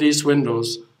for all these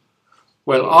windows.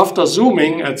 Well, after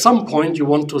zooming, at some point you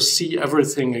want to see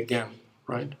everything again,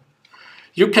 right?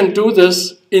 You can do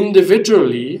this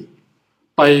individually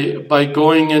by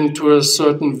going into a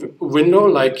certain window,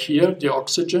 like here, the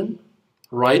oxygen,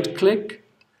 right-click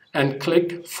and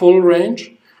click full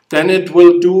range. Then it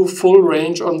will do full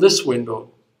range on this window.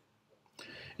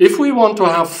 If we want to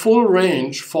have full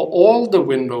range for all the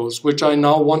windows, which I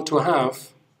now want to have,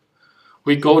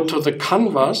 we go to the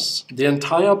canvas, the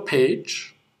entire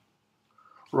page,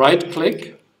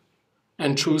 right-click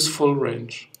and choose full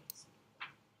range.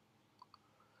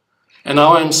 And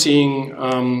now I'm seeing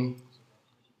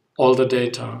all the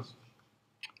data.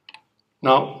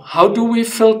 Now, how do we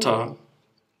filter?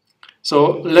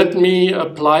 So let me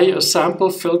apply a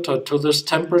sample filter to this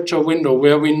temperature window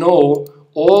where we know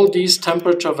all these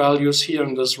temperature values here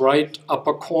in this right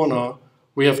upper corner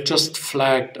we have just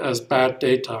flagged as bad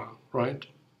data, right?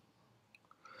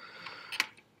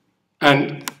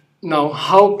 And now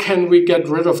how can we get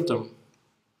rid of them?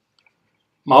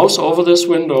 Mouse over this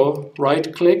window,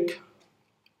 right-click.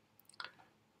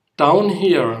 Down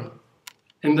here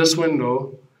in this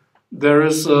window, there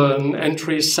is an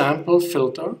entry sample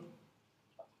filter.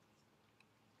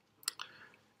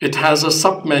 It has a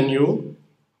submenu.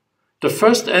 The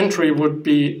first entry would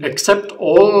be accept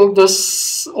all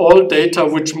data,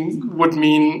 which would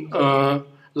mean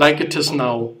like it is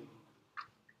now.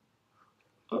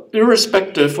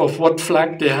 Irrespective of what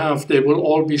flag they have, they will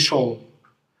all be shown.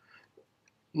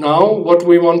 Now what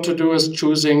we want to do is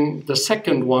choosing the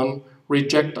second one,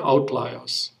 reject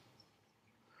outliers.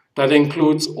 That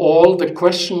includes all the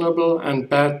questionable and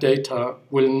bad data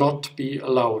will not be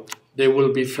allowed. They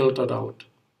will be filtered out.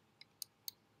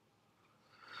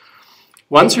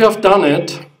 Once you have done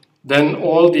it, then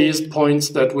all these points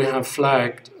that we have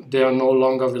flagged, they are no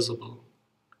longer visible.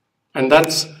 And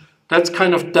that's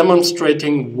kind of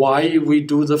demonstrating why we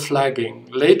do the flagging.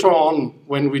 Later on,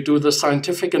 when we do the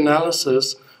scientific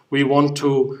analysis, we want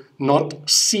to not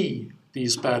see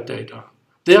these bad data.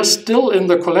 They are still in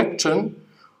the collection.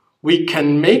 We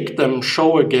can make them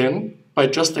show again by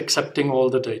just accepting all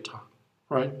the data,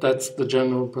 right? That's the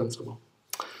general principle.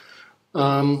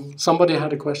 Somebody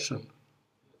had a question.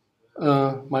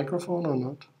 Microphone or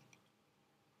not?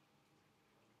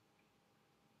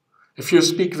 If you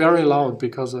speak very loud,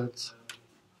 because it's...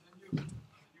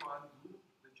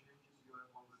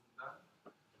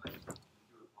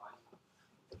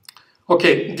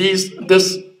 Okay, this... Can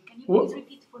you please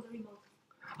repeat for the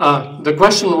remote? The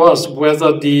question was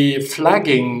whether the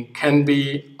flagging can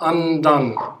be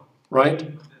undone,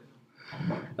 right?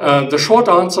 The short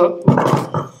answer...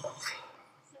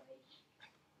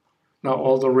 Now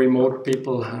all the remote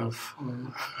people have...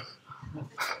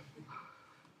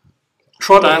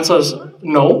 Short answer is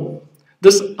no.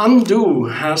 This undo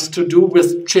has to do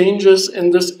with changes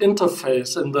in this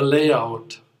interface, in the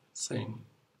layout thing.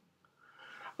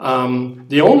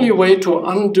 The only way to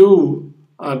undo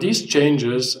these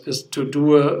changes is to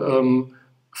do a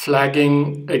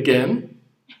flagging again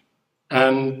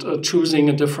and choosing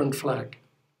a different flag.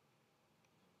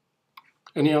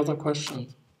 Any other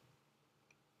questions?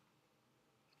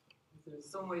 Is there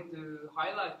some way to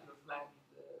highlight your flag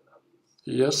values?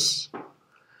 Yes.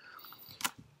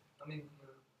 I mean,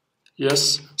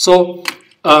 yes. So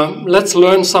let's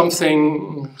learn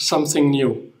something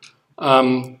new.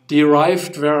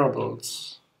 Derived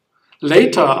variables.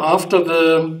 Later, after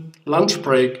the lunch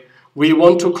break, we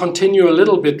want to continue a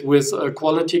little bit with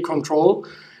quality control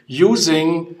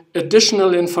using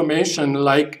additional information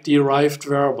like derived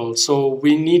variables. So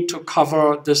we need to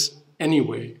cover this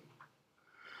anyway.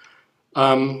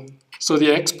 So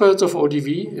the experts of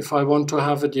ODV, if I want to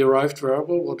have a derived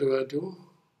variable, what do I do?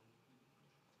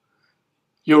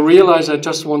 You realize I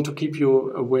just want to keep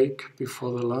you awake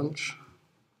before the lunch.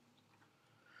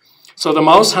 So the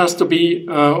mouse has to be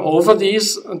over the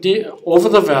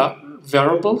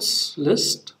variables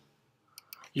list.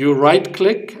 You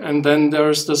right-click, and then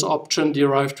there's this option,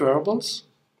 derived variables.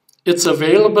 It's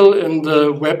available in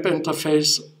the web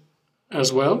interface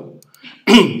as well.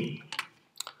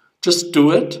 Just do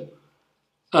it.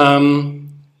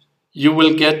 You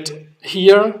will get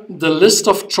here the list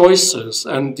of choices,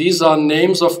 and these are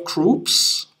names of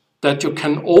groups that you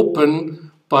can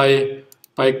open by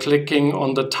clicking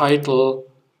on the title.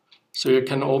 So you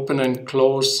can open and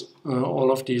close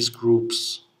all of these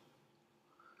groups.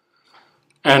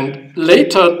 And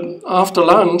later, after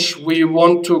lunch, we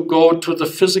want to go to the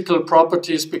physical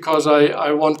properties, because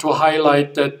I want to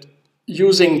highlight that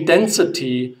using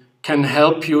density can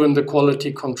help you in the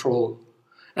quality control.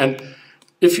 And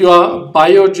if you are a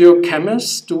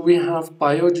biogeochemist, do we have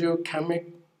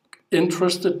biogeochemic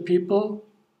interested people?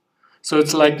 So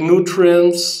it's like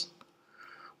nutrients.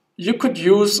 You could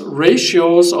use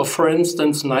ratios of, for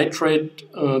instance, nitrate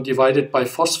divided by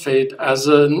phosphate as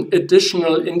an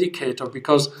additional indicator,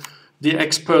 because the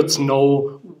experts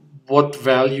know what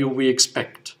value we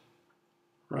expect,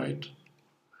 right?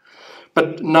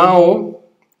 But now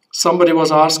somebody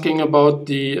was asking about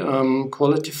the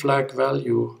quality flag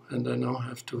value, and I now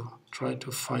have to try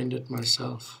to find it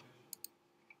myself.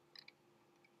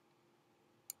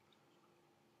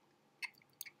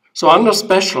 So under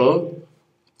special,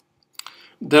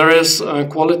 there is a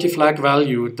quality flag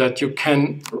value that you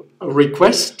can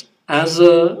request as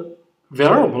a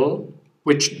variable,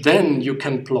 which then you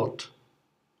can plot.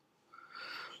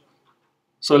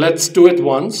 So let's do it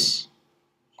once.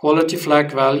 Quality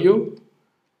flag value.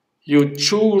 You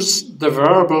choose the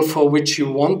variable for which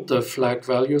you want the flag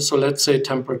value. So let's say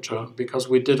temperature, because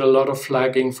we did a lot of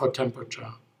flagging for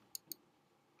temperature.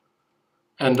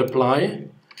 And apply.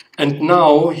 And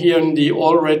now, here in the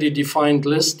already defined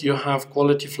list, you have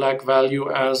quality flag value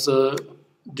as a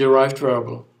derived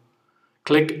variable.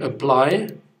 Click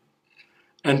Apply.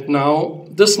 And now,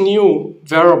 this new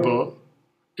variable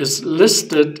is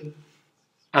listed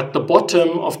at the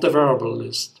bottom of the variable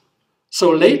list. So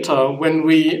later, when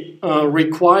we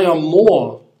require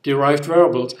more derived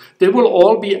variables, they will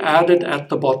all be added at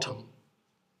the bottom.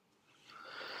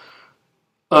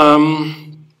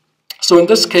 So in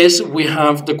this case, we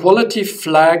have the quality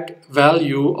flag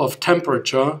value of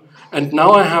temperature. And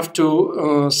now I have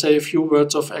to say a few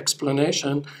words of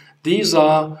explanation. These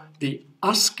are the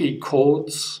ASCII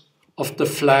codes of the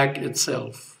flag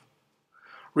itself.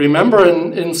 Remember,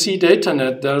 in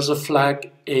CDataNet, there's a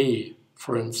flag A,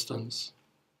 for instance.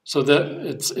 So that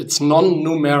it's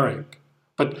non-numeric.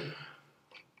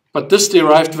 But this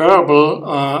derived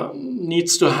variable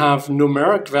needs to have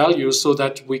numeric values so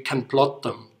that we can plot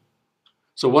them.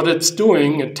 So what it's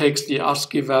doing, it takes the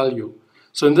ASCII value.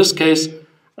 So in this case,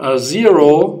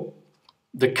 0,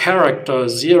 the character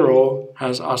 0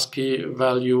 has ASCII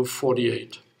value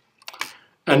 48.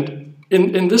 And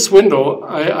in this window,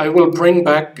 I will bring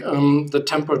back the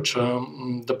temperature,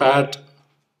 the bad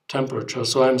temperature.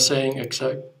 So I'm saying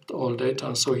exact all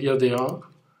data. So here they are.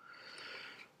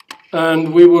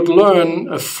 And we would learn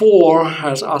a 4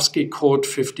 has ASCII code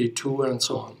 52 and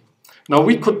so on. Now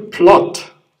we could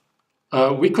plot.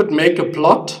 We could make a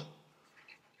plot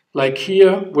like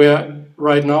here, where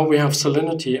right now we have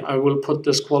salinity. I will put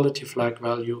this quality flag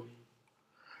value.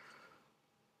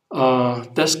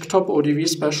 Desktop ODV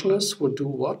specialist would do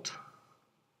what?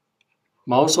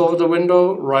 Mouse over the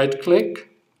window, right click,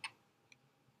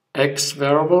 X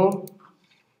variable,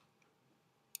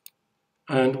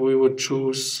 and we would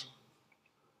choose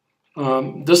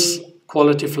this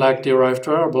quality flag derived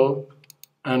variable,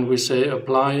 and we say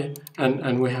apply,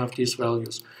 and we have these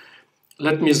values.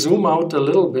 Let me zoom out a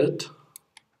little bit.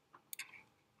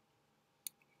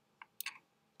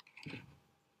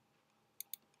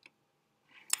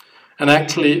 And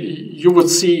actually, you would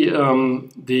see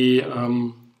the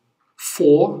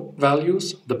 4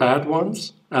 values, the bad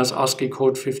ones, as ASCII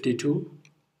code 52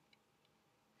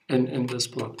 in this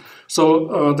plot.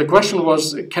 So the question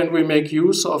was, can we make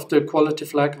use of the quality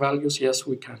flag values? Yes,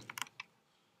 we can.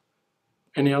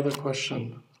 Any other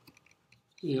question?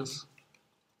 Yes.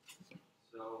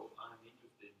 So I'm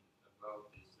interested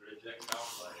about this reject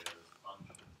outlier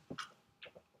function.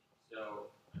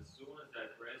 So as soon as I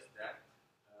press that,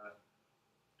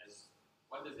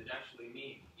 what does it actually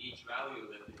mean? Each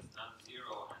value that is not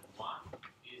 0 and 1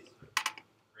 is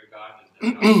regarded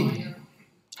as outlier?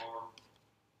 Or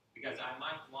because I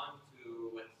might want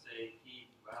to, let's say, keep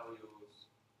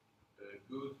values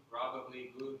good,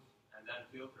 probably good, and then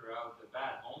filter out the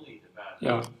bad, only the bad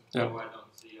values, so I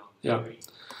don't see on the screen.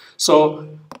 So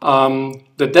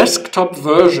the desktop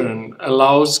version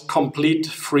allows complete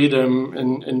freedom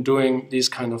in doing these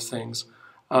kind of things.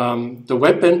 The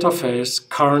web interface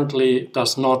currently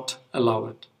does not allow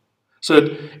it.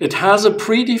 So it has a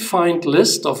predefined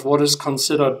list of what is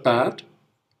considered bad,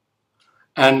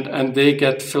 and they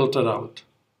get filtered out.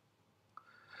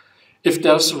 If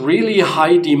there's really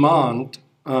high demand,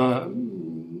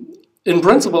 in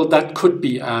principle that could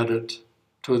be added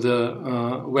to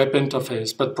the web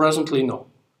interface, but presently no.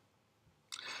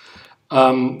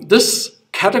 This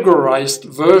categorized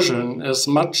version is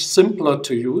much simpler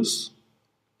to use,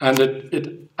 and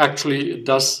it actually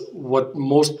does what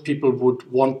most people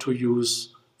would want to use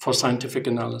for scientific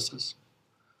analysis.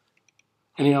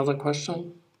 Any other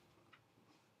question?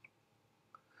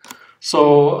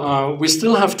 So we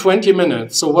still have 20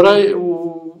 minutes. So what I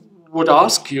would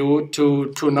ask you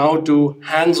to now do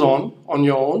hands-on on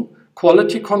your own,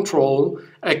 quality control,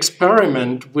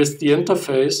 experiment with the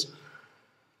interface,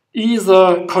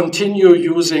 either continue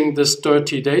using this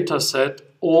dirty data set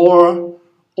or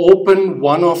open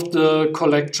one of the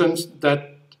collections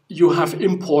that you have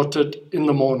imported in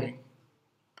the morning.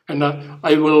 And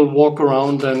I will walk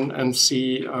around and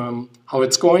see how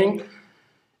it's going.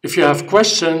 If you have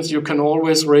questions, you can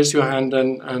always raise your hand,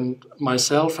 and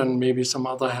myself and maybe some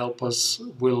other helpers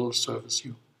will service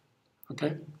you.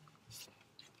 Okay?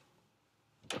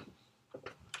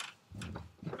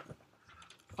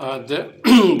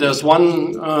 There's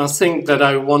one thing that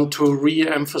I want to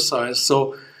re-emphasize.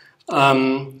 So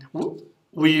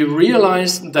we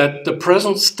realize that the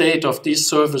present state of these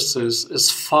services is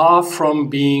far from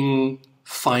being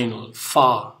final,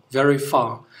 far, very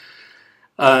far.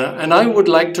 And I would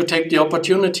like to take the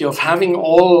opportunity of having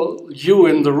all you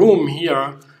in the room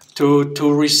here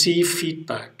to receive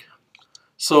feedback.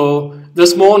 So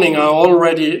this morning I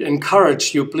already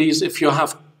encourage you, please, if you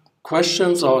have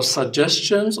questions or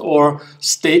suggestions or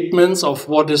statements of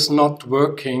what is not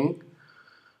working,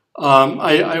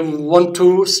 I want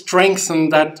to strengthen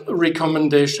that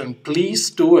recommendation. Please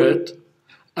do it.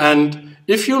 And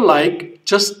if you like,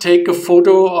 just take a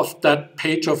photo of that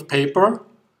page of paper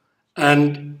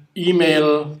and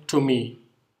email to me.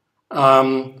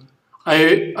 I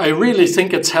really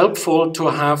think it's helpful to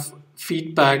have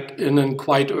feedback in a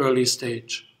quite early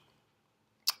stage.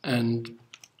 And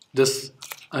this,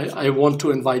 I want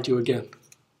to invite you again.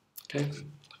 Okay?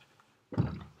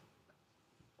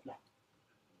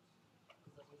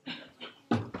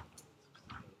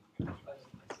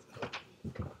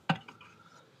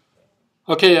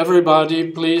 Okay, everybody,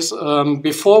 please,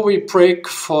 before we break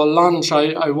for lunch,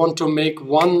 I want to make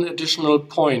one additional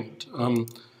point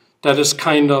that is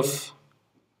kind of,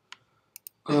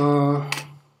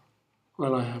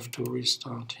 well, I have to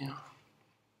restart here.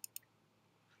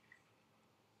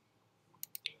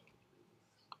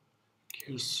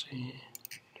 QC.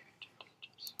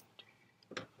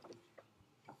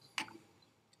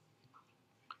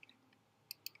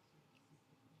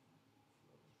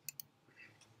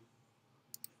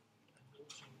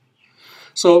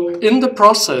 So in the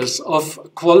process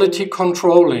of quality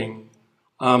controlling,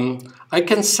 I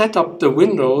can set up the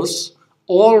windows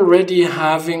already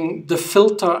having the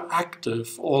filter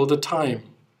active all the time.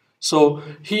 So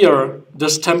here,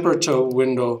 this temperature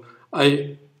window,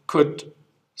 I could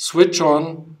switch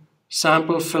on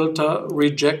sample filter,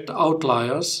 reject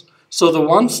outliers. So the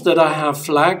ones that I have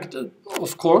flagged,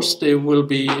 of course, they will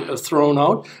be thrown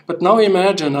out. But now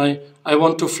imagine I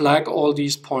want to flag all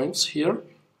these points here.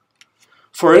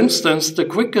 For instance, the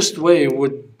quickest way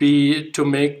would be to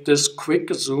make this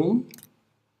quick zoom.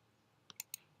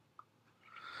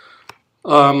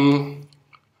 From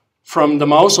the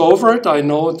mouse over it, I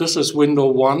know this is window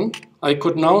 1. I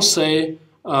could now say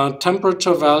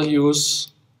temperature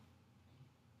values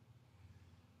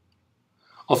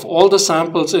of all the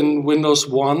samples in Windows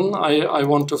 1 I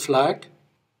want to flag.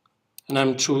 And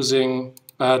I'm choosing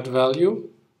bad value,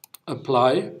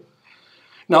 apply.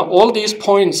 Now all these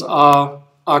points are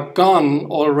gone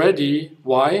already.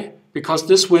 Why? Because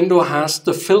this window has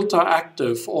the filter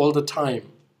active all the time.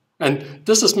 And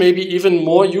this is maybe even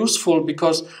more useful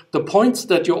because the points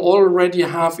that you already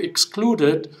have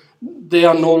excluded, they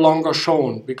are no longer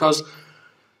shown. Because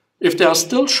if they are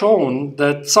still shown,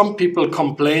 that some people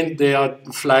complain they are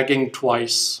flagging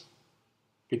twice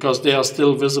because they are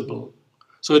still visible.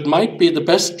 So it might be the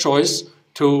best choice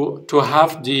to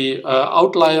have the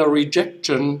outlier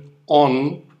rejection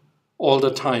on all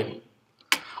the time.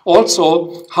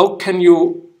 Also, how can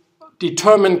you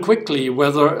determine quickly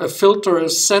whether a filter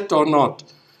is set or not?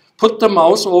 Put the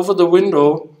mouse over the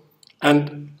window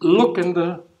and look in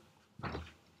the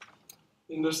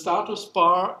status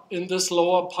bar in this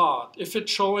lower part. If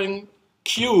it's showing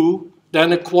Q,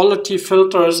 then a quality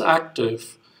filter is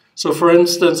active. So for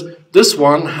instance, this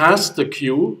one has the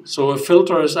Q, so a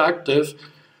filter is active.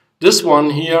 This one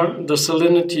here, the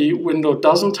salinity window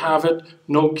doesn't have it,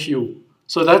 no Q.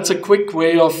 So that's a quick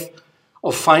way of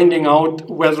finding out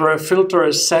whether a filter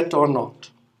is set or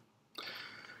not.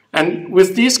 And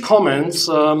with these comments,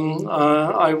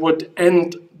 I would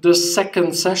end this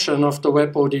second session of the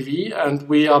WebODV, and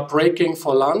we are breaking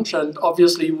for lunch, and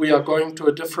obviously we are going to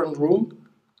a different room.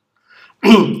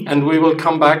 And we will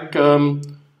come back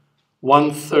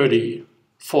 1:30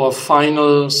 for a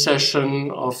final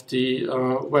session of the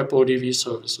WebODV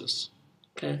services.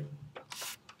 Okay.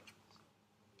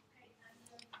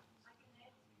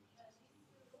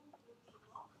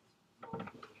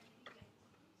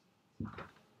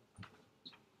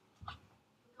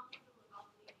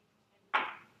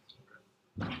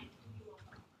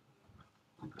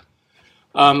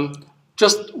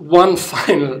 Just one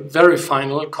final, very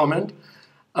final comment.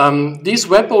 These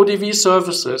WebODV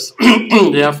services,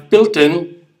 they have built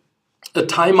in a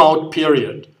timeout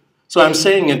period. So I'm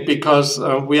saying it because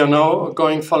we are now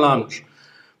going for lunch.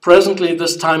 Presently,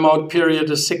 this timeout period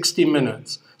is 60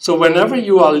 minutes. So whenever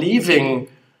you are leaving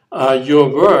your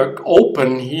work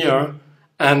open here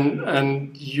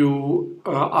and you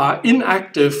are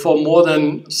inactive for more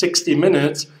than 60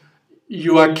 minutes,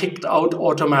 you are kicked out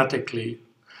automatically.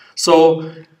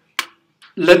 So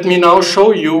let me now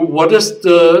show you what is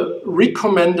the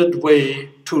recommended way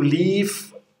to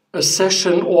leave a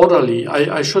session orderly.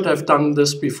 I should have done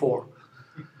this before.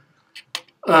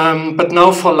 But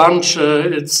now for lunch,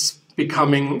 it's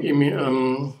becoming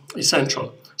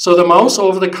essential. So the mouse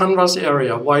over the canvas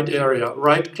area, white area,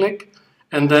 right click,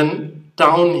 and then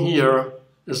down here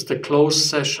is the close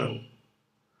session.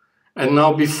 And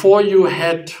now before you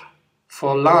head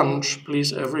for lunch,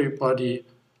 please everybody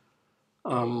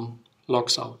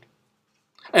logs out.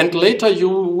 And later you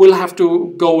will have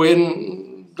to go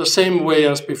in the same way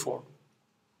as before.